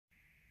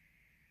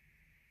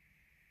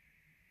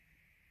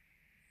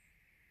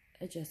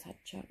I just had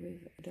a chat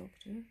with a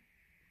doctor.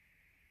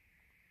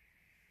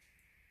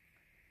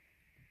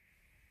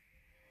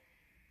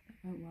 That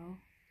went well.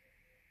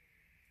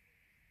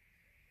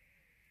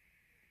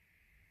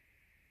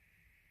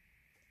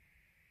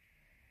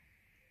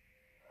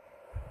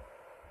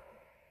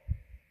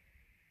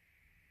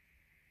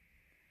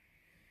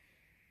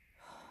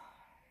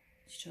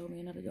 She told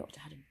me another doctor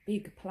had a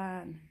big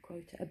plan,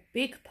 quote, a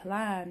big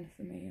plan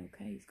for me.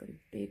 Okay, he's got a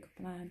big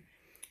plan.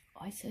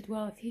 I said,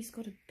 well, if he's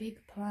got a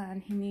big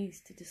plan, he needs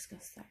to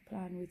discuss that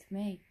plan with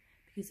me,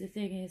 because the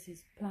thing is,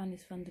 his plan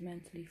is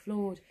fundamentally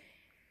flawed.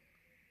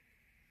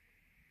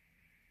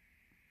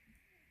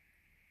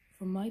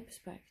 From my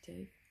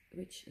perspective,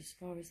 which as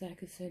far as they're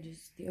concerned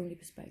is the only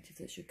perspective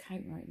that should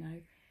count right now,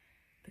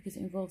 because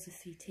it involves a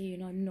CT,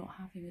 and I'm not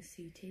having a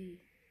CT.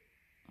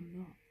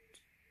 I'm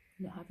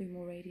not having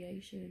more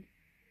radiation.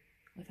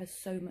 I've had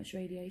so much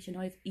radiation.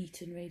 I've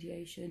eaten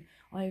radiation.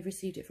 I've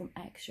received it from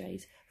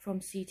x-rays, from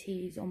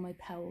CTs on my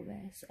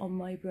pelvis, on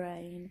my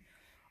brain,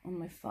 on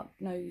my fuck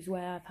knows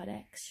where. I've had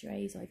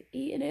x-rays. I've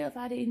eaten it. I've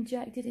had it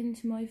injected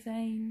into my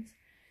veins.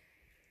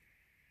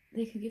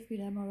 They can give me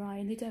an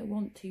MRI, and they don't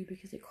want to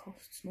because it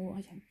costs more.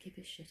 I don't give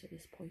a shit at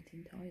this point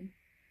in time.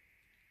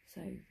 So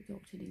the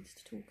doctor needs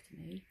to talk to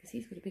me, because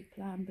he's got a big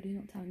plan, but he's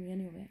not telling me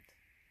any of it.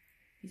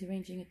 He's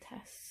arranging a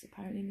test,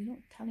 apparently, and he's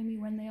not telling me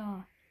when they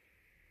are.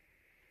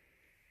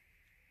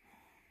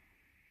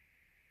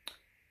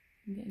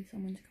 I'm getting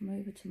someone to come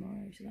over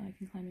tomorrow so that I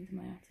can climb into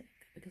my attic,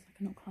 because I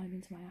cannot climb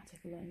into my attic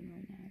alone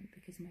right now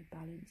because my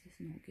balance is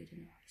not good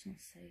enough. It's not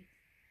safe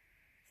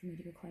for me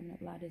to go climbing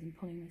up ladders and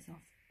pulling myself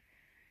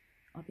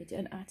up into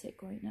an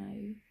attic right now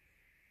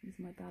with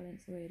my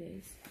balance the way it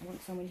is. I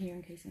want someone here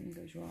in case something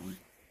goes wrong.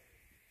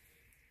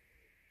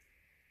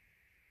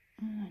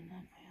 And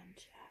then I am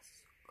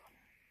just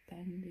gonna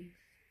bend these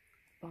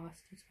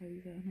bastards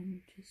over, and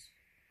I'm just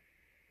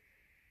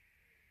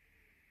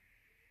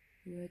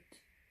wood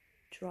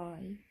dry.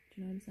 Do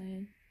you know what I'm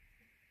saying?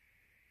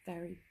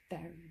 Very,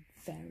 very,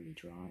 very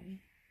dry.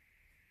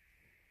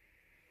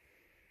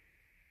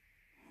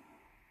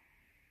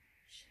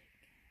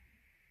 Shaking.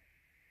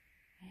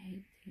 I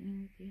hate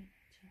dealing with the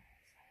NHS.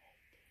 I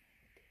hate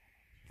dealing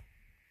with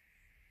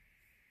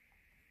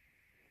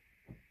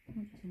the NHS.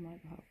 Not just on my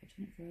behalf, I've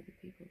done it for other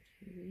people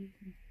too, believe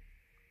me.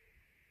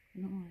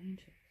 They're not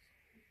angels.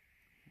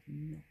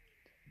 They're not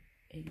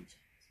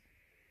angels.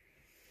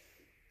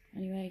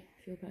 Anyway,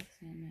 I feel better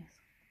saying this.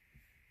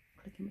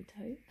 Clicking my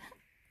toe.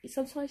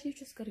 Sometimes you've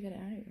just got to get it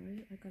out,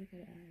 right? I've got to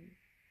get it out.